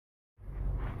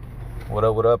What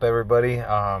up, everybody?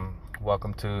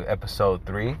 Welcome to episode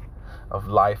 3 of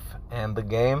Life and the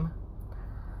Game.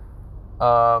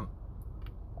 We're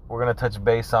going to touch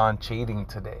base on cheating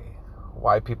today.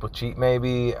 Why people cheat,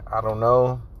 maybe, I don't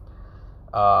know.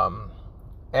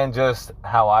 And just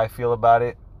how I feel about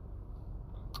it.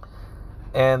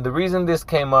 And the reason this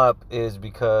came up is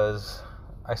because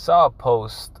I saw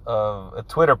a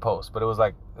Twitter post, but it was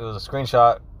a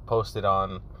screenshot posted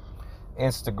on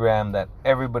Instagram that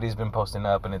everybody's been posting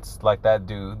up, and it's like that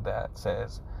dude that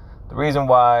says the reason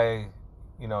why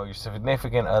your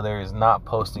significant other is not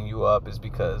posting you up is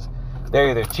because they're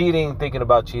either cheating, thinking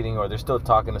about cheating, or they're still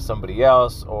talking to somebody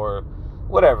else, or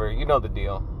whatever, the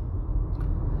deal.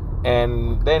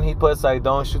 And then he puts like,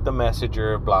 don't shoot the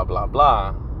messenger, blah blah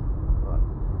blah.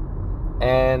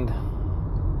 And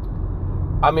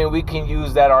I mean, we can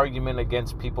use that argument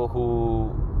against people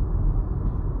who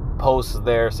post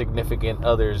their significant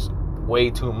others way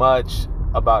too much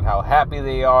about how happy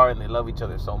they are and they love each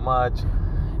other so much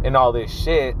and all this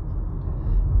shit,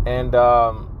 and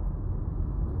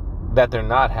that they're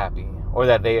not happy, or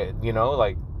that they,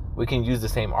 we can use the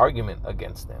same argument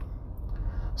against them.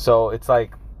 So it's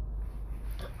like,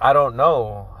 I don't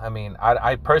know. I mean,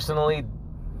 I personally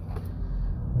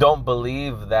don't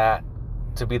believe that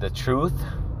to be the truth,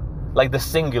 like the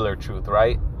singular truth,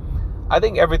 right? I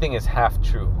think everything is half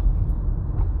true.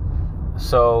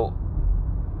 So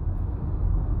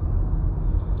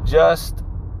just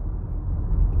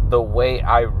the way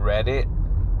I read it,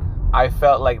 I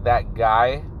felt like that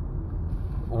guy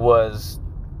was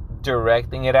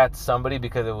directing it at somebody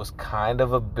because it was kind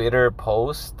of a bitter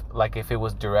post, like if it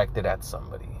was directed at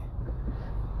somebody.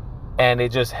 And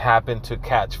it just happened to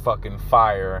catch fucking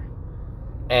fire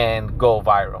and go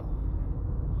viral.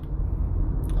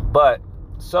 But,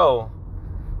 so,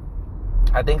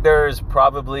 I think there's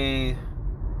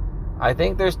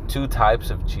two types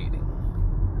of cheating.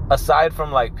 Aside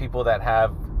from like people that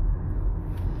have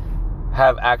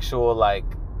actual like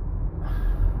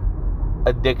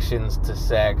addictions to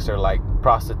sex or like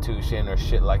prostitution or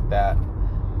shit like that.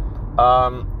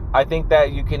 I think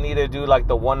that you can either do like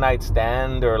the one night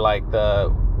stand, or like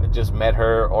the just met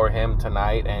her or him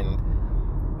tonight and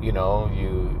you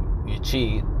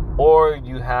cheat, or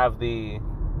you have the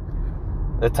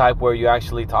type where you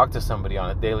actually talk to somebody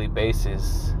on a daily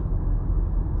basis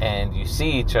and you see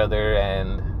each other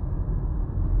and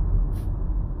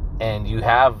you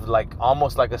have like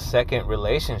almost like a second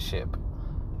relationship.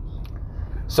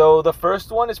 So the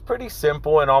first one is pretty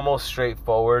simple and almost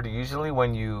straightforward. Usually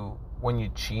when you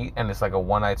cheat and it's like a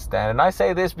one night stand, and I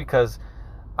say this because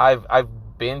I've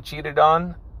been cheated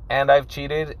on, and I've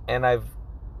cheated, and I've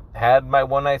had my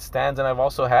one night stands, and I've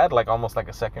also had like almost like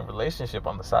a second relationship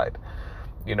on the side.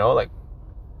 Like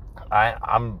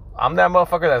I'm that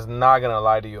motherfucker that's not gonna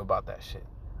lie to you about that shit.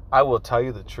 I will tell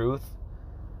you the truth,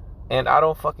 and I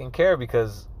don't fucking care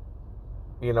because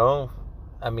I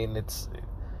mean, it's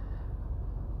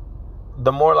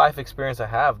the more life experience I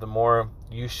have, the more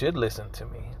you should listen to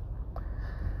me.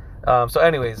 So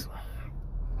anyways,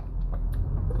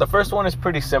 the first one is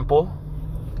pretty simple.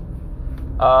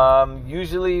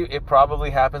 Usually it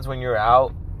probably happens when you're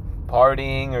out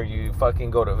partying, or you fucking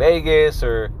go to Vegas,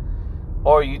 or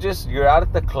you're out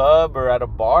at the club or at a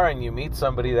bar and you meet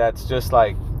somebody that's just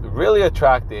like really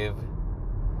attractive,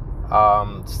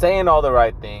 saying all the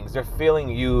right things. They're feeling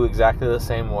you exactly the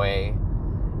same way,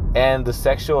 and the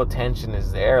sexual attention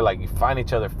is there. Like, you find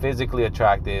each other physically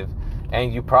attractive,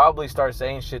 and you probably start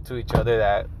saying shit to each other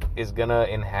that is gonna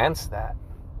enhance that.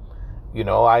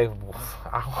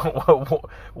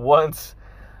 Once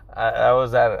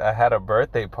I had a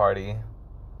birthday party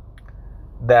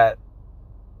that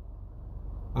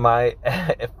my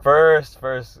first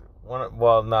one,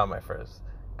 well, not my first,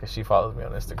 because she follows me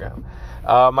on Instagram.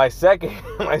 My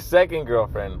second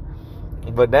girlfriend,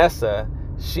 Vanessa,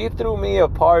 she threw me a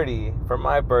party for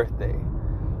my birthday.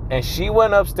 And she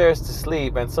went upstairs to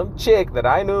sleep, and some chick that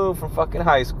I knew from fucking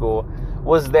high school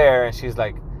was there, and she's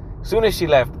like, as soon as she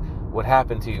left, what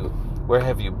happened to you? Where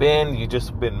have you been? You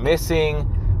just been missing.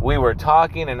 We were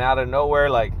talking, and out of nowhere,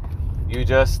 like, you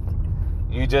just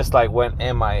like went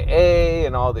MIA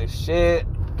and all this shit.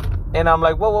 And I'm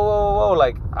like, whoa.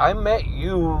 Like, I met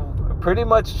you pretty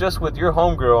much just with your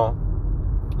homegirl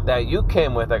that you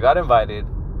came with. I got invited.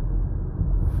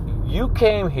 You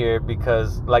came here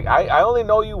because, like, I only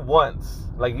know you once.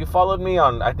 Like, you followed me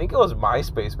on, I think it was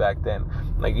MySpace back then.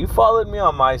 Like, you followed me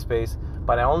on MySpace,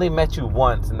 but I only met you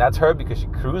once. And that's her, because she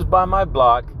cruised by my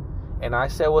block, and I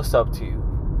said, what's up to you?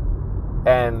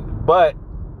 But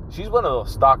she's one of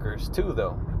those stalkers, too,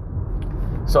 though.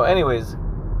 So, anyways,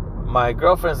 my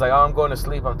girlfriend's like, oh, I'm going to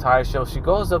sleep, I'm tired. She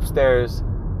goes upstairs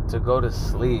to go to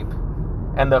sleep.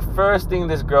 And the first thing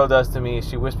this girl does to me is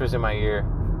she whispers in my ear,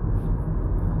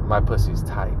 my pussy's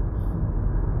tight.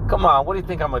 Come on, what do you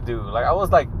think I'm gonna do? Like, I was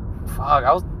like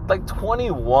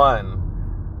 21.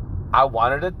 I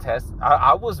wanted to test.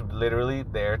 I was literally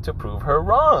there to prove her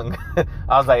wrong.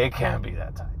 I was like, it can't be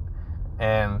that tight.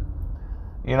 And,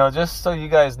 just so you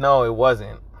guys know, it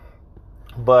wasn't.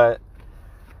 But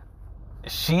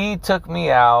she took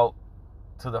me out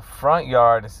to the front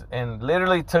yard and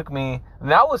literally took me,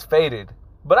 and I was faded,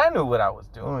 but I knew what I was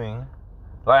doing.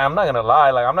 Like, I'm not gonna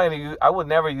lie. Like, I would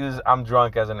never use I'm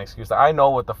drunk as an excuse. Like, I know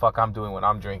what the fuck I'm doing when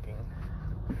I'm drinking.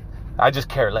 I just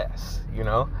care less,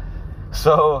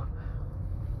 So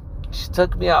she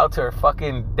took me out to her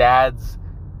fucking dad's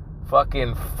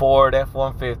fucking Ford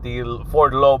F-150,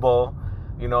 Ford Lobo.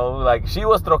 Like, she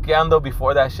was troqueando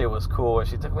before that shit was cool. And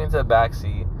she took me into the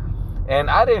backseat. And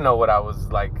I didn't know what I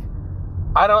was like.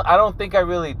 I don't think I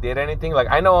really did anything. Like,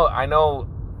 I know,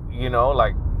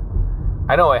 like,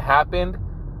 I know it happened,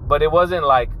 but it wasn't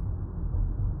like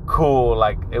cool.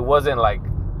 Like, it wasn't like,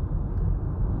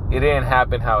 it didn't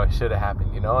happen how it should have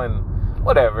happened, and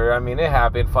whatever. I mean, it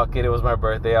happened. Fuck it. It was my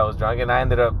birthday. I was drunk, and I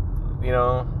ended up,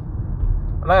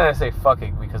 I'm not gonna say fuck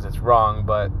it because it's wrong,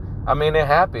 but I mean, it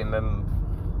happened,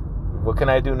 and what can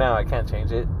I do now? I can't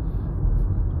change it.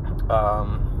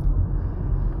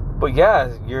 But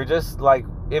yeah, you're just like,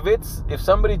 if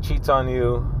somebody cheats on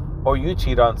you, or you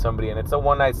cheat on somebody, and it's a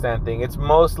one night stand thing, it's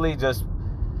mostly just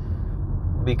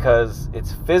because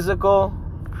it's physical,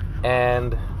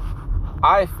 and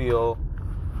I feel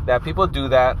that people do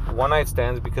that one night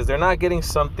stands because they're not getting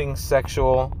something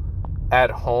sexual at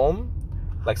home,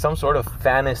 like some sort of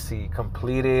fantasy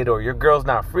completed, or your girl's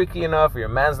not freaky enough, or your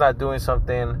man's not doing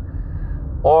something,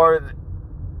 or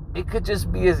it could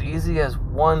just be as easy as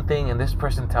one thing, and this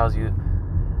person tells you,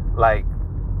 like,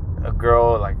 a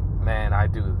girl, like, man, I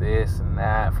do this and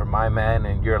that for my man,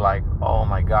 and you're like, oh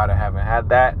my God, I haven't had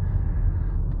that.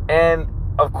 And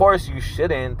of course you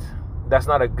shouldn't. That's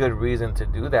not a good reason to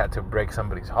do that, to break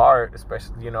somebody's heart,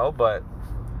 especially, but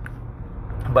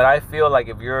I feel like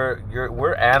if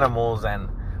we're animals, and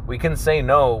we can say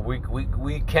no.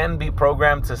 We can be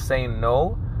programmed to say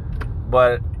no,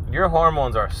 but your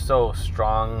hormones are so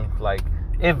strong, like,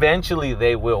 eventually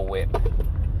they will win,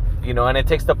 and it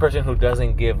takes the person who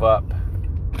doesn't give up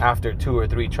after 2 or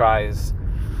 3 tries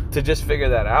to just figure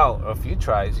that out, a few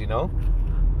tries,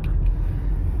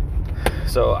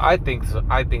 So I think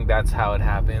that's how it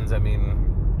happens. I mean,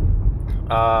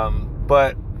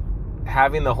 but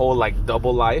having the whole, like,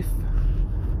 double life,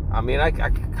 I mean, I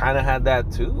kind of had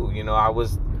that too, I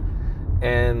was,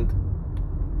 and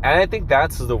I think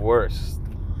that's the worst,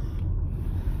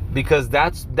 because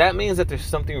that means that there's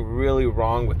something really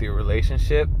wrong with your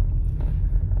relationship,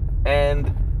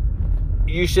 and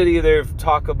you should either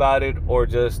talk about it or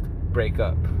just break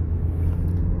up.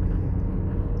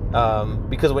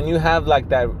 Because when you have like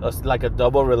that, like a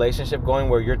double relationship going,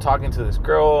 where you're talking to this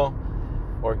girl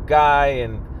or guy,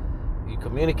 and you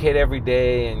communicate every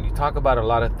day, and you talk about a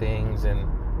lot of things, and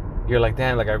you're like,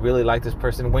 damn, like, I really like this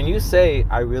person. When you say,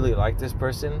 I really like this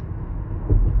person,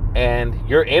 and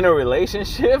you're in a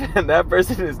relationship, and that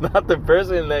person is not the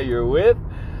person that you're with,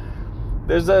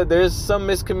 there's some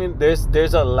miscommunication.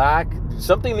 There's a lack.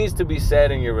 Something needs to be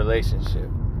said in your relationship.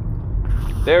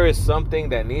 There is something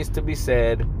that needs to be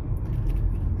said,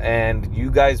 and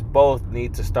you guys both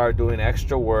need to start doing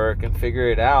extra work and figure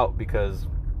it out, because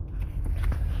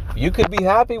you could be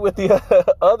happy with the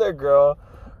other girl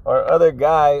or other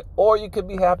guy, or you could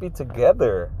be happy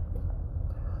together,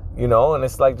 and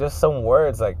it's like just some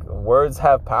words. Like, words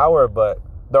have power, but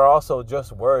they're also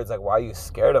just words. Like, why are you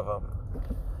scared of them?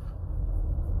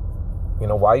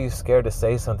 Why are you scared to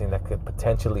say something that could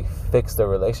potentially fix the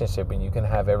relationship, and you can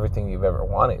have everything you've ever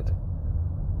wanted?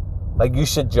 Like, you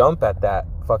should jump at that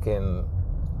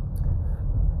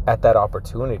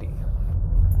opportunity,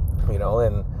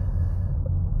 and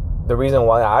the reason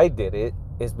why I did it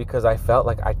is because I felt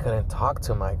like I couldn't talk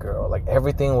to my girl. Like,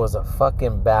 everything was a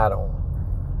fucking battle,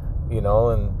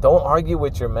 and don't argue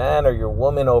with your man or your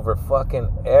woman over fucking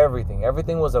everything.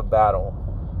 Everything was a battle.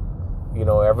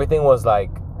 Everything was like,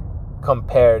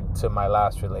 compared to my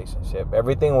last relationship,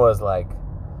 everything was like,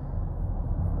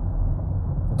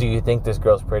 do you think this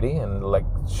girl's pretty? And like,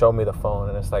 show me the phone.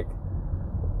 And it's like,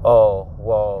 oh,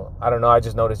 well, I don't know, I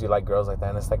just noticed you like girls like that.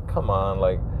 And it's like, come on,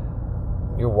 like,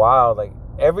 you're wild. Like,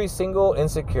 every single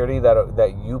insecurity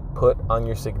that you put on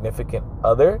your significant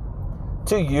other,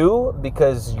 to you,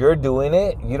 because you're doing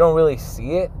it, you don't really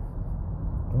see it,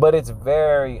 but it's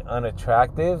very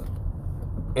unattractive.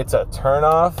 It's a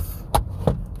turnoff.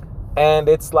 And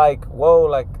it's like, whoa,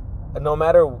 like, no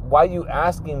matter why you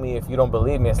asking me if you don't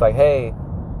believe me, it's like, hey,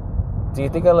 do you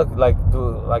think I look like,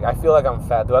 I feel like I'm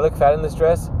fat. Do I look fat in this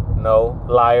dress? No.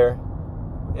 Liar.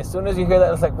 As soon as you hear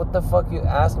that, it's like, what the fuck you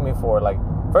asking me for? Like,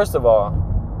 first of all,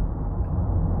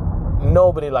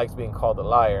 nobody likes being called a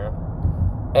liar.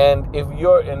 And if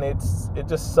you're, and it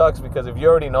just sucks because if you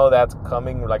already know that's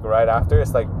coming like right after,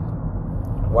 it's like,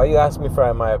 why you ask me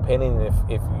for my opinion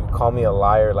if you call me a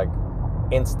liar like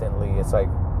instantly? It's like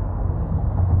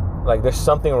there's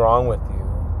something wrong with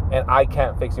you and I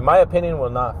can't fix you. My opinion will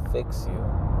not fix you.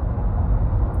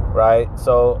 Right?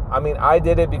 So, I mean, I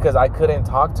did it because I couldn't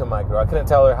talk to my girl. I couldn't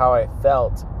tell her how I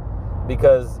felt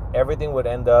because everything would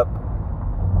end up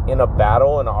in a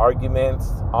battle, an argument,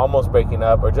 almost breaking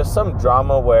up, or just some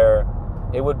drama where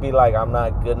it would be like, I'm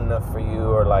not good enough for you,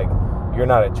 or like, you're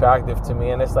not attractive to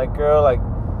me. And it's like, girl, like,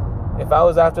 if I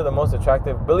was after the most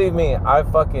attractive, believe me, I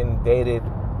fucking dated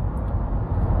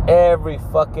every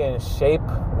fucking shape,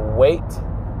 weight,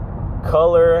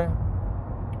 color,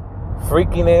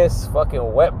 freakiness,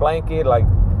 fucking wet blanket, like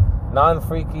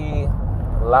non-freaky,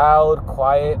 loud,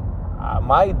 quiet.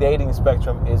 My dating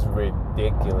spectrum is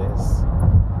ridiculous.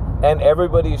 And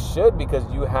everybody should, because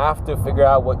you have to figure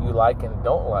out what you like and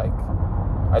don't like.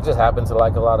 I just happen to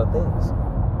like a lot of things.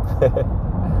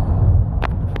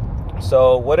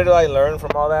 So what did I learn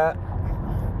from all that?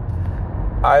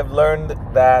 I've learned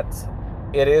that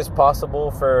it is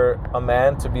possible for a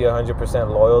man to be 100%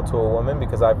 loyal to a woman,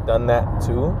 because I've done that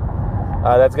too.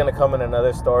 That's going to come in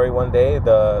another story one day,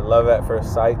 the love at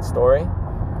first sight story,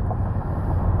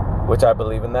 which I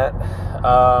believe in that.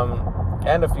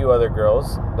 And a few other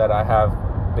girls that I have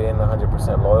been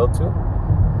 100% loyal to.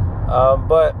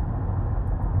 But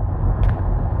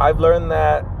I've learned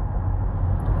that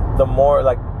the more,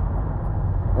 like,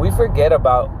 we forget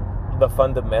about the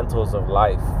fundamentals of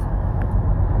life.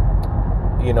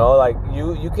 You know, like,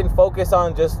 you can focus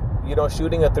on just, you know,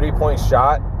 shooting a 3-point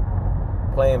shot,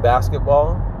 playing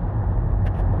basketball,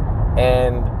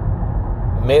 and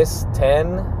miss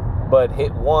 10, but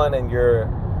hit 1 and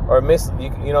or miss,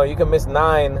 you know, you can miss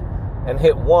 9 and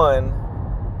hit 1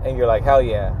 and you're like, hell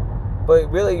yeah.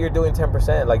 But really you're doing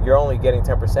 10%, like you're only getting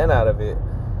 10% out of it.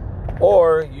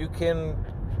 Or you can,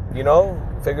 you know,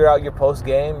 figure out your post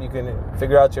game, you can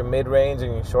figure out your mid-range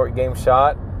and your short game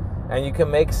shot, and you can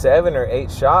make 7 or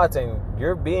 8 shots, and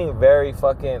you're being very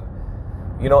fucking,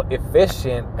 you know,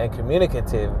 efficient and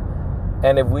communicative.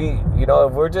 And if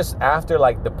we're just after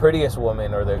like the prettiest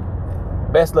woman or the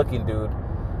best looking dude,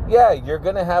 yeah, you're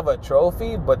gonna have a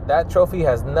trophy, but that trophy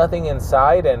has nothing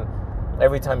inside. And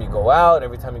every time you go out,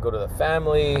 every time you go to the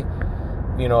family,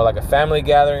 you know, like a family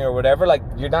gathering or whatever, like,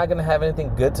 you're not gonna have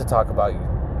anything good to talk about.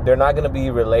 They're not gonna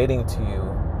be relating to you.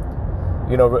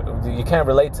 You know, you can't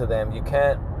relate to them. You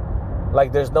can't,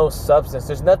 like, there's no substance.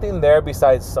 There's nothing there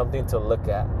besides something to look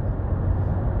at.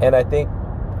 And I think,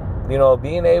 you know,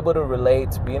 being able to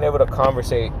relate, being able to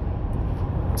conversate,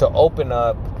 to open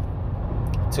up,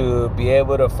 to be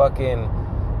able to fucking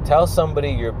tell somebody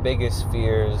your biggest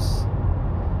fears,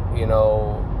 you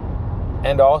know,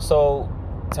 and also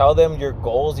tell them your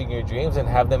goals and your dreams and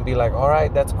have them be like, all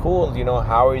right, that's cool. You know,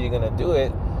 how are you going to do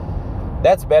it?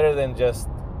 That's better than just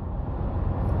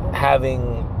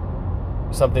having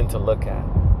something to look at.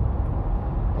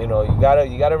 You know, you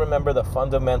gotta remember the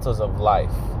fundamentals of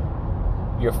life,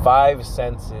 your 5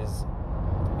 senses.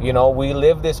 You know, we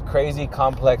live this crazy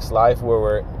complex life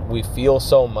where we feel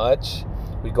so much.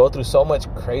 We go through so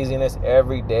much craziness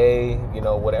every day, you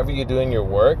know, whatever you do in your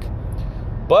work.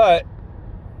 But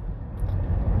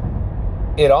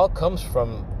it all comes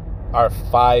from our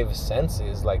 5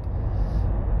 senses. Like,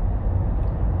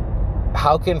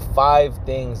 how can 5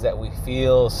 things that we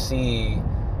feel, see,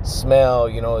 smell,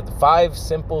 you know, the 5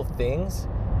 simple things,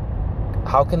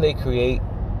 how can they create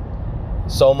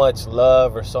so much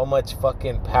love or so much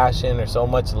fucking passion or so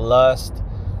much lust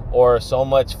or so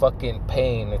much fucking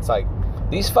pain? It's like,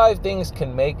 these 5 things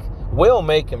will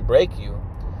make and break you.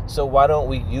 So why don't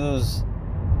we use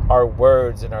our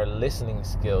words and our listening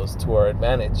skills to our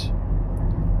advantage?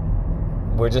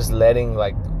 We're just letting,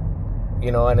 like,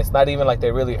 you know, and it's not even like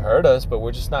they really hurt us, but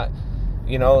we're just not,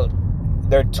 you know,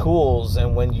 they're tools.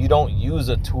 And when you don't use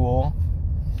a tool,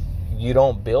 you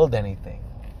don't build anything,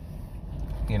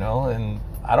 you know. And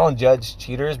I don't judge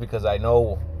cheaters because I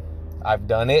know I've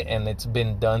done it and it's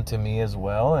been done to me as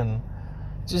well. And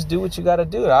just do what you got to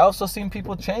do. I also seen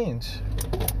people change.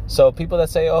 So people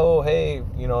that say, oh, hey,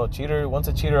 you know, cheater, once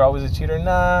a cheater, always a cheater.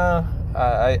 Nah,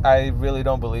 I really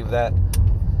don't believe that.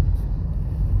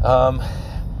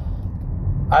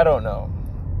 I don't know.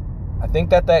 I think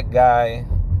that guy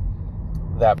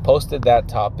that posted that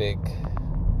topic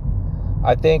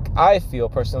I feel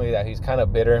personally that he's kind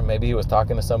of bitter. Maybe he was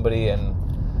talking to somebody, and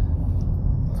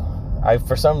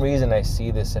for some reason I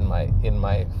see this in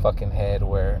my fucking head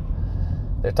where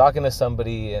they're talking to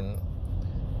somebody and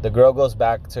the girl goes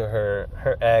back to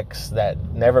her ex that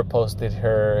never posted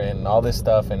her and all this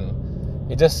stuff,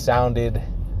 and it just sounded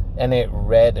and it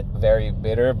read very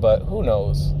bitter, but who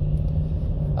knows?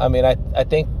 I mean, I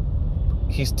think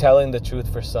he's telling the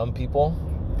truth for some people.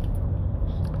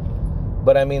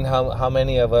 But I mean, how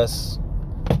many of us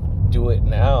do it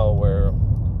now where,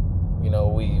 you know,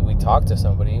 we talk to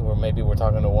somebody, or maybe we're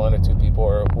talking to one or two people,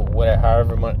 or whatever,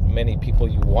 however many people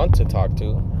you want to talk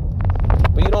to,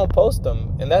 but you don't post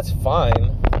them, and that's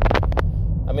fine.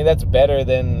 I mean, that's better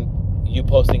than you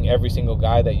posting every single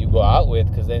guy that you go out with,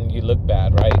 because then you look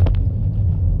bad, right?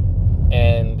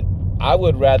 And I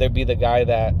would rather be the guy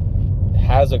that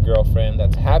has a girlfriend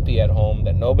that's happy at home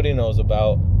that nobody knows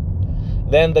about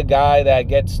than the guy that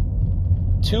gets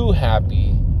too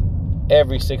happy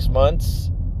every 6 months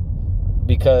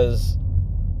because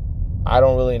I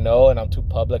don't really know and I'm too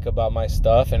public about my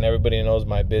stuff and everybody knows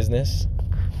my business.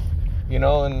 You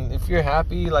know, and if you're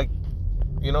happy, like,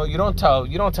 you know, you don't tell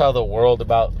the world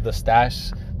about the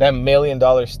stash, that $1 million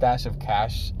stash of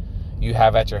cash you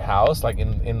have at your house, like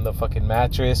in the fucking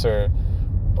mattress or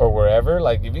wherever.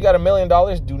 Like, if you got $1 million,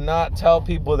 do not tell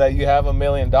people that you have $1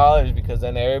 million, because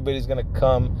then everybody's gonna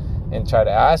come and try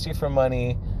to ask you for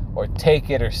money or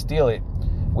take it or steal it,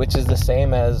 which is the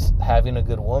same as having a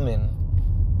good woman.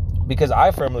 Because I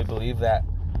firmly believe that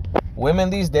women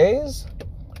these days,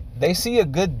 they see a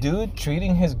good dude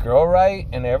treating his girl right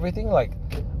and everything. Like,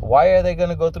 why are they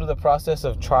gonna go through the process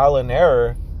of trial and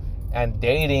error and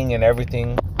dating and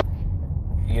everything,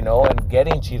 you know, and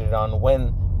getting cheated on,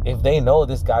 when if they know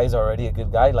this guy's already a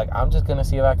good guy? Like, I'm just gonna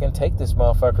see if I can take this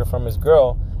motherfucker from his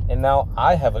girl, and now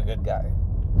I have a good guy.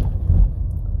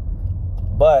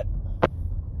 But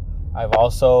I've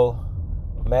also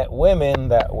met women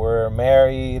that were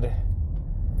married,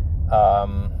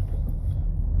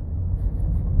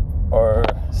 or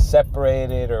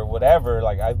separated or whatever.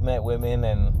 Like, I've met women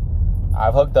and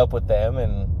I've hooked up with them,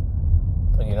 and,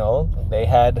 you know, they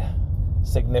had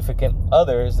significant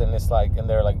others, and it's like, and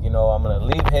they're like, you know, I'm gonna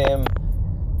leave him,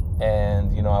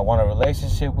 and, you know, I want a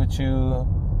relationship with you.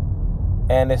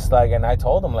 And it's like, and I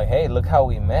told them, like, hey, look how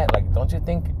we met. Like, don't you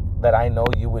think that I know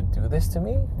you would do this to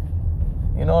me?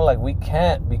 You know, like, we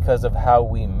can't, because of how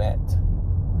we met.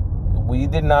 We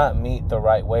did not meet the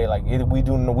right way. Like,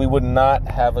 we would not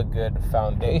have a good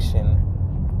foundation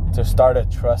to start a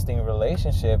trusting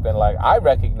relationship. And, like, I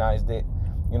recognized it.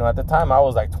 You know, at the time I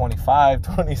was like 25,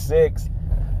 26.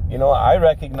 You know, I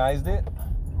recognized it.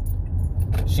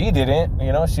 She didn't.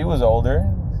 You know, she was older.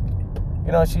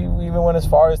 You know, she even went as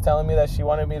far as telling me that she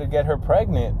wanted me to get her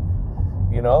pregnant.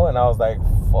 You know, and I was like,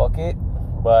 fuck it.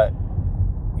 But,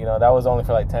 you know, that was only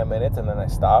for like 10 minutes, and then I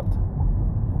stopped.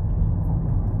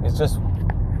 It's just,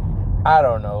 I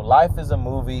don't know. Life is a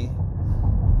movie,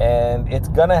 and it's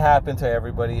gonna happen to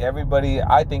everybody.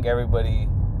 I think everybody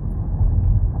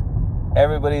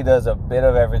does a bit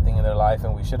of everything in their life,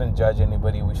 and we shouldn't judge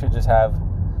anybody. We should just have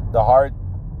the hard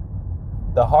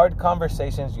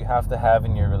conversations you have to have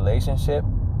in your relationship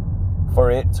for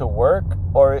it to work,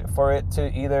 or for it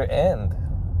to either end.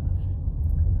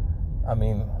 I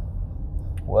mean,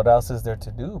 what else is there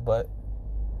to do but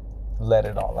let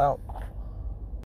it all out?